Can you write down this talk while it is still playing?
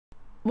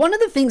One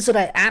of the things that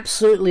I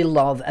absolutely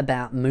love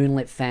about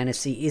Moonlit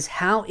Fantasy is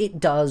how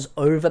it does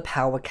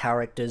overpower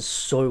characters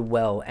so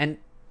well. And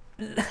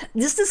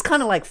this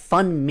kind of like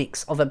fun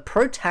mix of a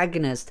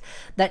protagonist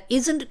that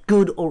isn't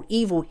good or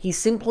evil. He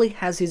simply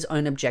has his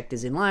own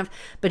objectives in life,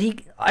 but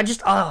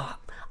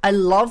I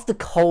love the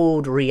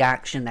cold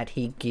reaction that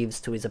he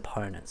gives to his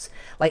opponents.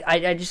 Like,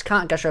 I just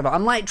can't gush over.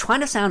 I'm like trying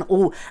to sound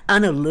all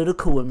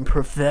analytical and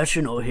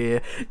professional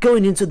here,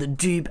 going into the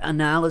deep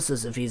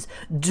analysis of his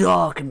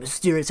dark and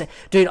mysterious.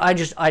 Dude, I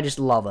just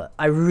love it.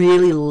 I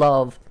really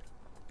love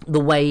the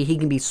way he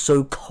can be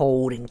so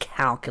cold and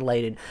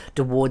calculated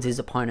towards his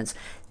opponents.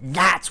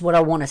 That's what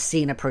I want to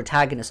see in a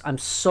protagonist. I'm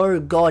so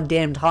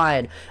goddamn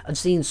tired of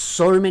seeing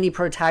so many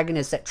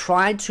protagonists that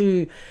try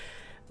to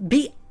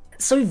be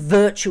so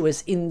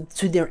virtuous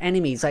into their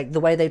enemies, like the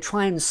way they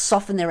try and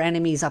soften their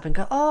enemies up and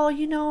go, oh,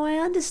 you know, I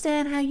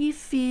understand how you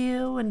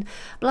feel, and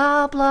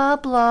blah blah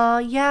blah,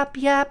 yap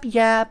yap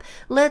yap,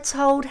 let's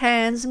hold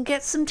hands and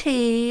get some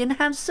tea and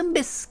have some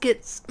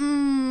biscuits.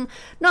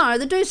 No,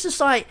 the dude's just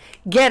like,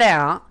 get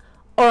out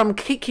or I'm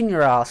kicking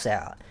your ass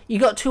out. You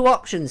got two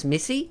options,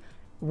 missy: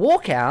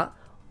 walk out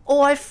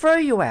or I throw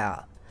you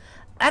out.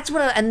 That's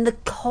what and the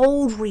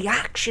cold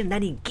reaction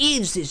that he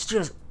gives is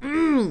just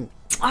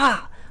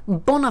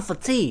bon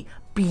appetit.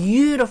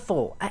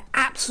 Beautiful. I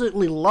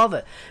absolutely love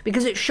it,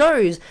 because it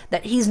shows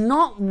that he's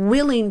not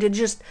willing to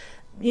just,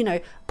 you know,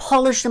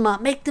 polish them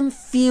up, make them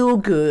feel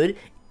good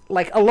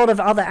like a lot of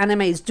other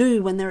animes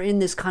do when they're in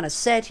this kind of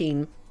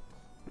setting.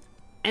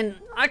 And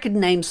I could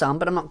name some,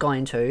 but I'm not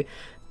going to.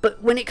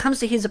 But when it comes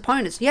to his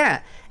opponents,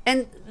 yeah.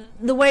 And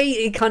the way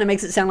it kind of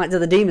makes it sound like to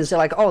the demons, they're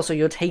like, oh, so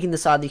you're taking the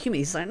side of the human.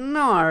 He's like,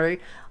 no,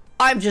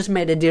 I've just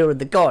made a deal with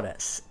the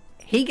goddess.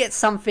 He gets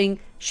something,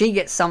 she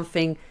gets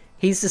something.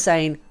 He's just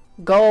saying,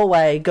 go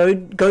away,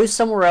 go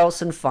somewhere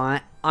else and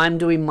fight. I'm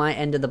doing my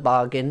end of the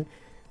bargain.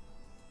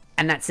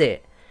 And that's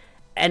it.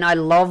 And I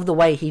love the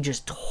way he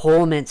just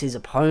torments his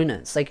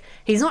opponents. Like,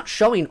 he's not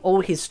showing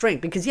all his strength,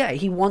 because, yeah,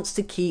 he wants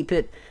to keep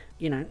it,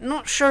 you know,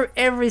 not show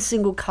every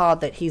single card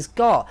that he's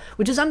got,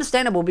 which is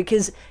understandable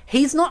because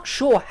he's not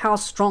sure how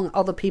strong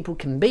other people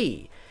can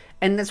be.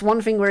 And that's one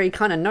thing where he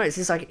kind of knows.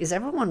 He's like, is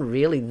everyone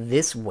really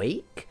this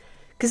weak?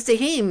 Because to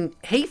him,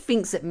 he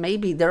thinks that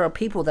maybe there are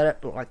people that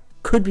are, like,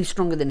 could be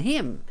stronger than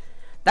him.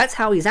 That's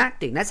how he's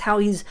acting. That's how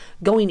he's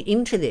going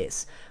into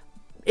this.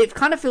 It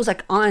kind of feels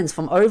like Irons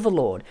from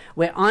Overlord,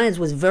 where Irons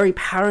was very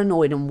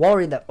paranoid and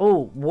worried that,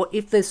 oh, what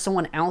if there's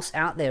someone else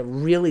out there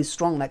really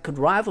strong that could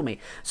rival me?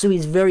 So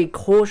he's very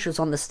cautious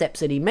on the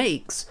steps that he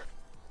makes,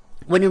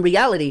 when in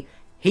reality,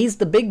 he's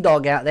the big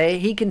dog out there.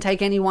 He can take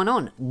anyone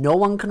on. No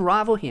one can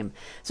rival him.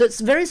 So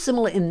it's very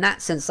similar in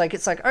that sense. Like,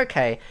 it's like,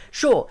 okay,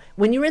 sure,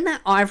 when you're in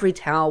that ivory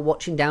tower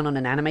watching down on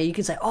an anime, you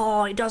can say,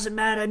 oh, it doesn't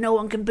matter, no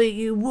one can beat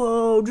you,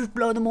 whoa, just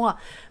blow them all up.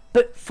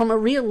 But from a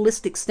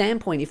realistic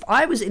standpoint, if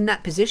I was in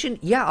that position,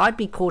 yeah, I'd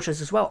be cautious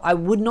as well. I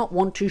would not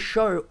want to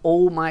show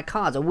all my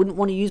cards. I wouldn't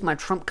want to use my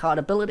trump card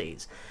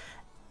abilities.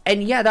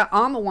 And yeah, that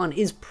armor one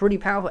is pretty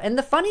powerful. And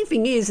the funny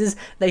thing is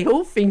they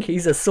all think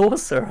he's a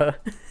sorcerer.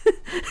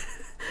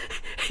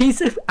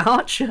 He's an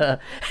archer,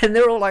 and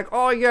they're all like,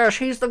 oh yes,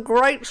 he's the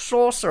great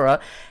sorcerer.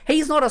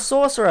 He's not a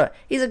sorcerer,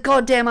 he's a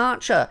goddamn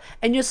archer,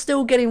 and you're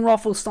still getting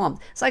ruffle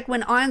stomped. It's like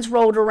when Irons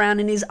rolled around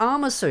in his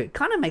armor suit.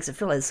 Kind of makes it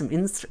feel like some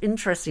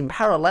interesting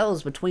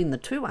parallels between the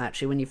two,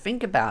 actually, when you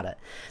think about it.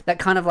 That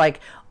kind of like,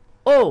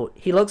 oh,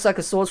 he looks like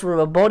a sorcerer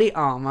with a body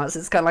armor, so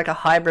it's kind of like a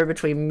hybrid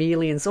between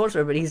melee and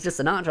sorcerer, but he's just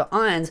an archer.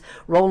 Irons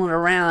rolling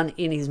around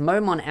in his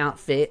Momon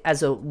outfit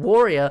as a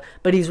warrior,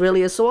 but he's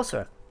really a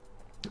sorcerer.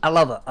 I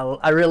love it.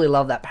 I really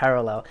love that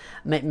parallel.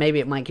 Maybe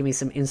it might give me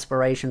some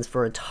inspirations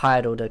for a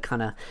title to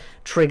kind of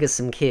trigger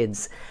some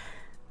kids.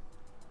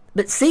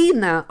 But seeing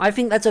that, I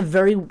think that's a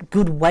very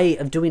good way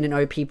of doing an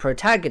OP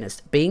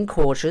protagonist. Being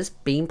cautious,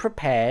 being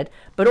prepared,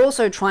 but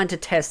also trying to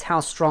test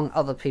how strong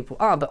other people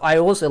are. But I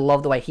also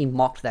love the way he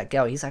mocked that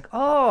girl. He's like,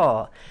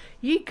 oh,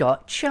 you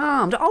got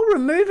charmed. I'll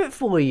remove it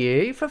for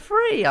you for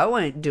free. I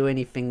won't do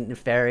anything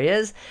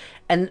nefarious.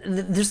 And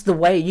just the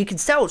way, you could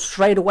tell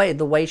straight away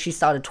the way she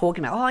started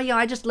talking about, oh yeah,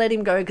 I just let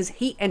him go because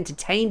he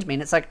entertained me.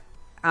 And it's like,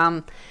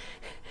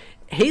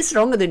 he's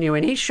stronger than you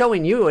and he's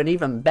showing you an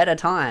even better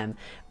time.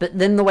 But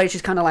then the way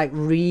she's kind of like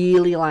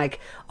really like,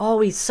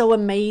 oh, he's so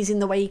amazing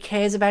the way he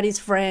cares about his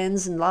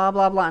friends and blah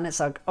blah blah. And it's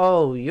like,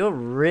 oh, you're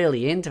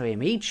really into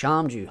him. He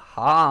charmed you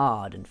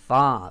hard and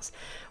fast.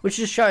 Which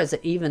just shows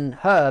that even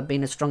her,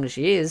 being as strong as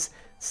she is,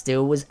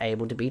 still was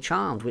able to be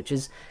charmed, which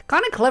is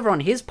kind of clever on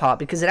his part,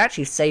 because it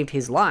actually saved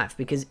his life,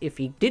 because if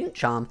he didn't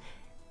charm,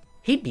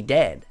 he'd be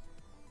dead.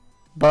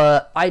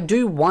 But I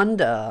do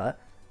wonder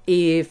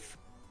if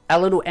our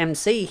little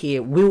MC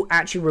here will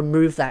actually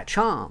remove that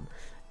charm.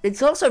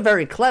 It's also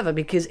very clever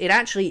because it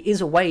actually is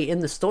a way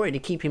in the story to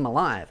keep him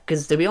alive,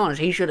 because to be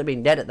honest, he should have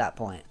been dead at that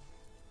point.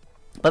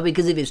 But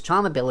because of his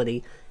charm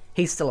ability,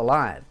 he's still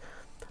alive.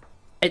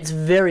 It's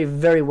very,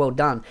 very well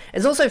done.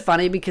 It's also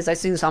funny because I've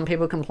seen some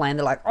people complain.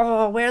 They're like,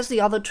 oh, where's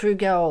the other two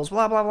girls?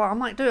 Blah, blah, blah. I'm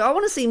like, dude, I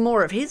want to see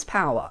more of his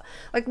power.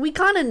 Like, we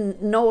kind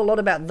of know a lot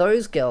about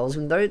those girls,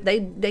 and they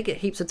get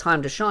heaps of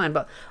time to shine,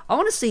 but I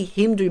want to see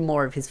him do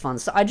more of his fun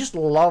stuff. I just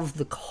love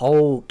the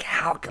cold,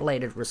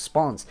 calculated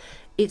response.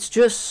 It's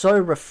just so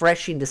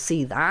refreshing to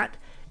see that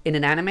in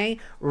an anime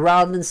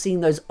rather than seeing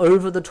those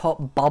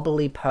over-the-top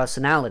bubbly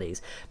personalities,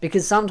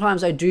 because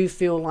sometimes I do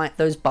feel like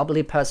those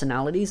bubbly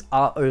personalities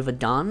are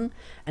overdone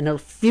and they'll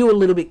feel a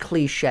little bit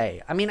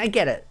cliche. I mean, I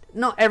get it,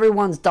 not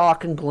everyone's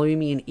dark and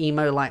gloomy and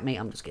emo like me,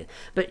 I'm just kidding,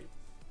 but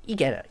you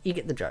get it, you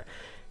get the joke.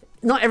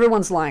 Not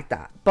everyone's like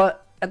that,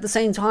 but at the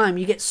same time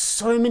you get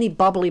so many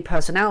bubbly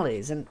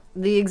personalities, and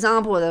the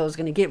example that I was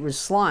going to get was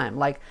Slime.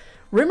 Like,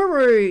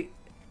 Rimuru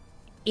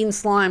in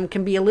Slime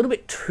can be a little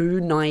bit too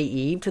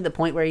naive to the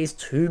point where he's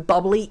too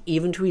bubbly,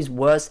 even to his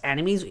worst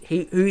enemies,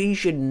 who he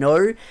should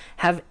know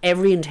have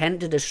every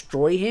intent to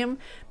destroy him,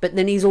 but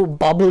then he's all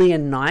bubbly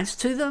and nice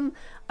to them.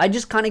 I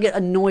just kind of get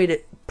annoyed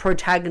at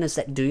protagonists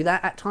that do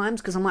that at times,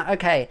 because I'm like,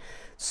 okay,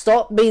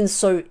 stop being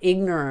so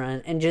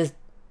ignorant and just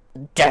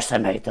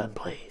decimate them,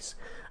 please.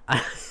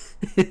 I'm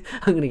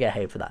gonna get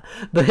hate for that,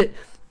 but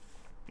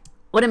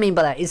what I mean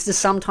by that is just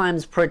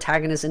sometimes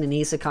protagonists in an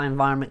isekai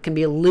environment can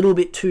be a little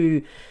bit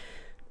too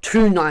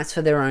nice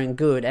for their own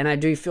good, and I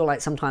do feel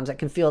like sometimes that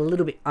can feel a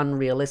little bit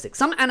unrealistic.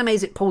 Some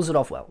animes, it pulls it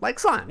off well, like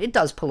Slime, it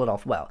does pull it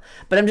off well,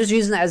 but I'm just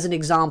using that as an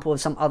example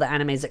of some other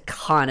animes that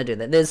kind of do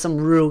that. There's some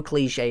real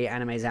cliche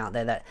animes out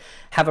there that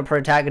have a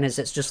protagonist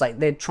that's just like,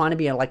 they're trying to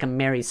be like a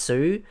Mary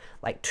Sue,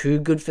 like too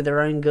good for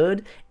their own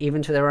good,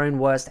 even to their own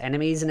worst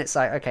enemies, and it's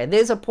like, okay,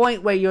 there's a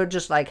point where you're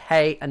just like,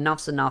 hey,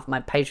 enough's enough,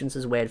 my patience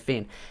is wearing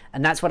thin,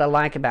 and that's what I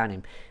like about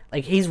him.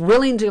 Like, he's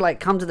willing to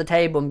like come to the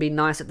table and be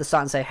nice at the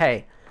start and say,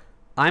 hey,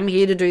 I'm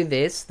here to do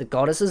this, the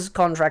goddesses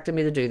contracted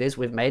me to do this,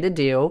 we've made a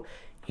deal,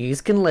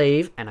 yous can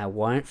leave, and I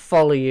won't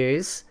follow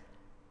yous.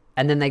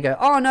 And then they go,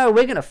 oh no,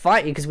 we're going to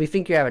fight you because we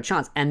think you have a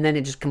chance. And then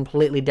it just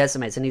completely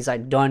decimates, and he's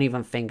like, don't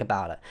even think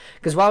about it.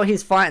 Because while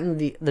he's fighting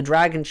the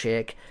dragon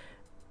chick,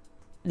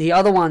 the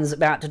other one's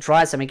about to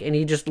try something, and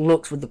he just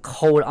looks with the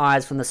cold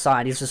eyes from the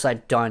side. He's just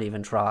like, don't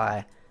even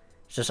try.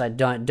 It's just like,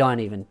 don't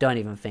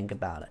even think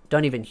about it.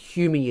 Don't even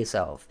humor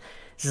yourself.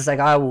 It's just like,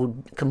 I will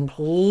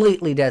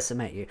completely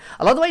decimate you.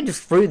 I love the way he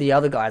just threw the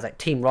other guys, like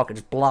Team Rocket,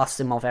 just blasts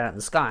him off out in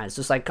the sky. It's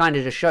just like, kind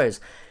of just shows,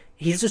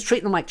 he's just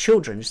treating them like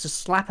children, just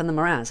slapping them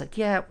around. It's like,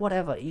 yeah,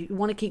 whatever. You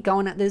want to keep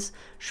going at this?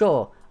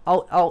 Sure.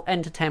 I'll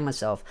entertain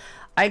myself.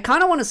 I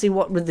kind of want to see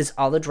what with this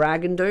other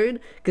dragon dude,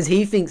 because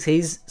he thinks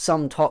he's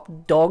some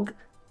top dog.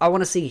 I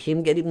want to see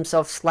him get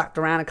himself slapped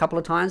around a couple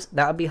of times.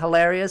 That would be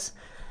hilarious.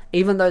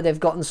 Even though they've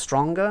gotten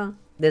stronger,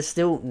 there's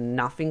still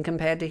nothing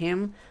compared to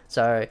him.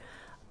 So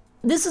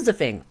this is the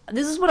thing.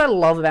 This is what I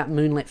love about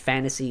Moonlit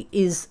Fantasy,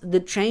 is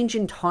the change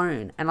in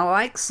tone. And I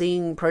like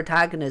seeing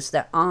protagonists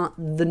that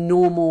aren't the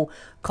normal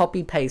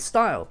copy-paste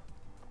style.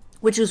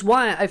 Which is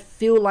why I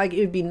feel like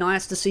it would be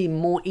nice to see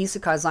more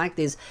isekais like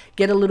this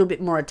get a little bit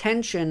more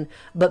attention,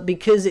 but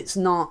because it's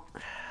not...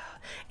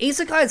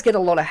 Isekais get a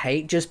lot of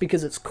hate just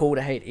because it's cool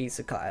to hate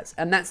isekais,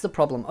 and that's the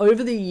problem.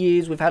 Over the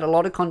years, we've had a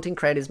lot of content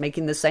creators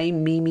making the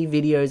same meme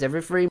videos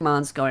every 3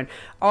 months going,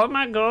 oh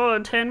my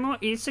god, 10 more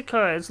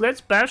isekais,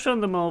 let's bash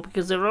on them all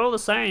because they're all the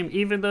same,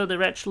 even though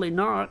they're actually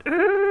not.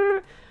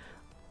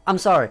 I'm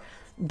sorry,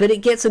 but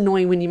it gets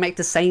annoying when you make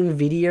the same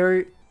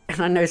video,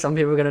 and I know some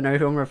people are going to know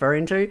who I'm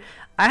referring to.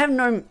 I have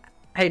no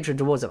hatred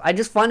towards them. I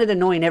just find it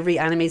annoying every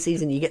anime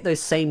season you get those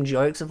same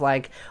jokes of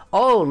like,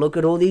 oh, look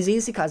at all these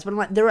isekais, but I'm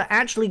like, there are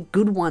actually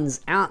good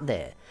ones out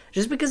there.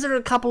 Just because there are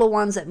a couple of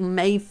ones that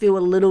may feel a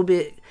little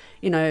bit,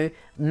 you know,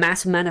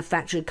 mass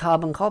manufactured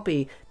carbon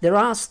copy, there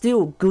are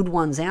still good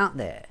ones out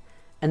there.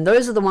 And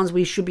those are the ones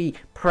we should be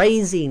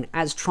praising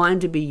as trying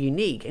to be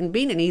unique. And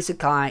being an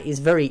isekai is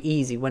very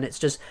easy when it's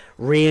just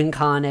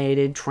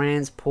reincarnated,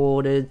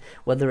 transported,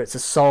 whether it's a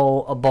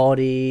soul, a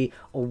body,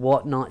 or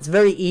whatnot. It's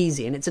very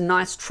easy, and it's a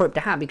nice trope to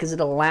have because it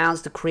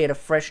allows to create a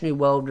fresh new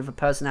world with a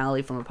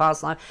personality from a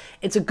past life.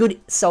 It's a good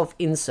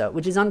self-insert,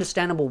 which is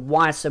understandable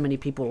why so many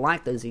people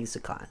like those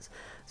isekais.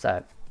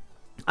 So,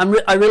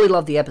 I really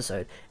love the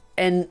episode.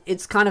 And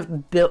it's kind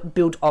of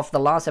built off the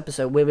last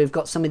episode where we've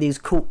got some of these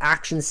cool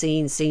action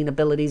scenes, scene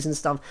abilities and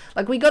stuff.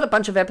 Like, we got a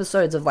bunch of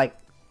episodes of, like,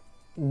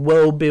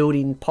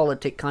 world-building,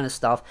 politic kind of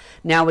stuff.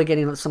 Now we're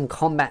getting some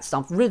combat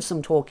stuff with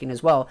some talking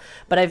as well.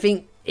 But I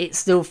think it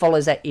still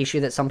follows that issue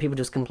that some people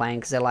just complain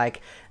because they're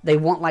like, they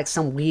want, like,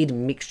 some weird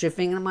mixture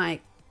thing. And I'm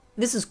like,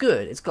 this is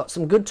good. It's got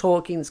some good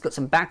talking. It's got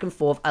some back and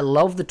forth. I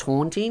love the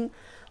taunting.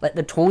 Like,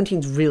 the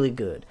taunting's really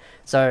good.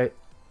 So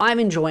I'm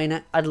enjoying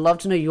it. I'd love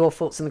to know your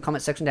thoughts in the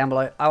comment section down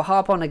below. I'll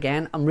harp on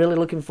again. I'm really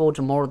looking forward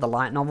to more of the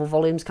light novel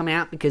volumes coming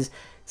out because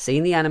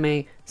seeing the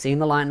anime, seeing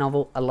the light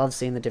novel, I love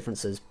seeing the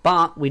differences.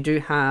 But we do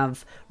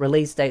have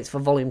release dates for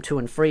volume 2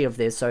 and 3 of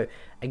this. So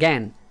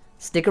again,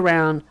 stick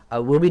around. I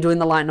will be doing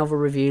the light novel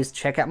reviews.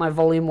 Check out my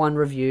volume 1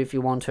 review if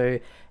you want to.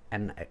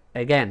 And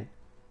again,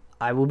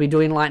 I will be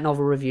doing light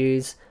novel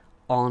reviews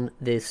on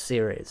this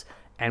series.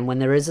 And when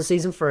there is a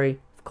season 3,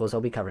 of course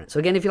I'll be covering it. So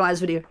again, if you like this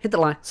video, hit the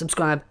like,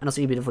 subscribe, and I'll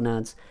see you beautiful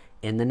nerds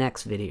in the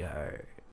next video.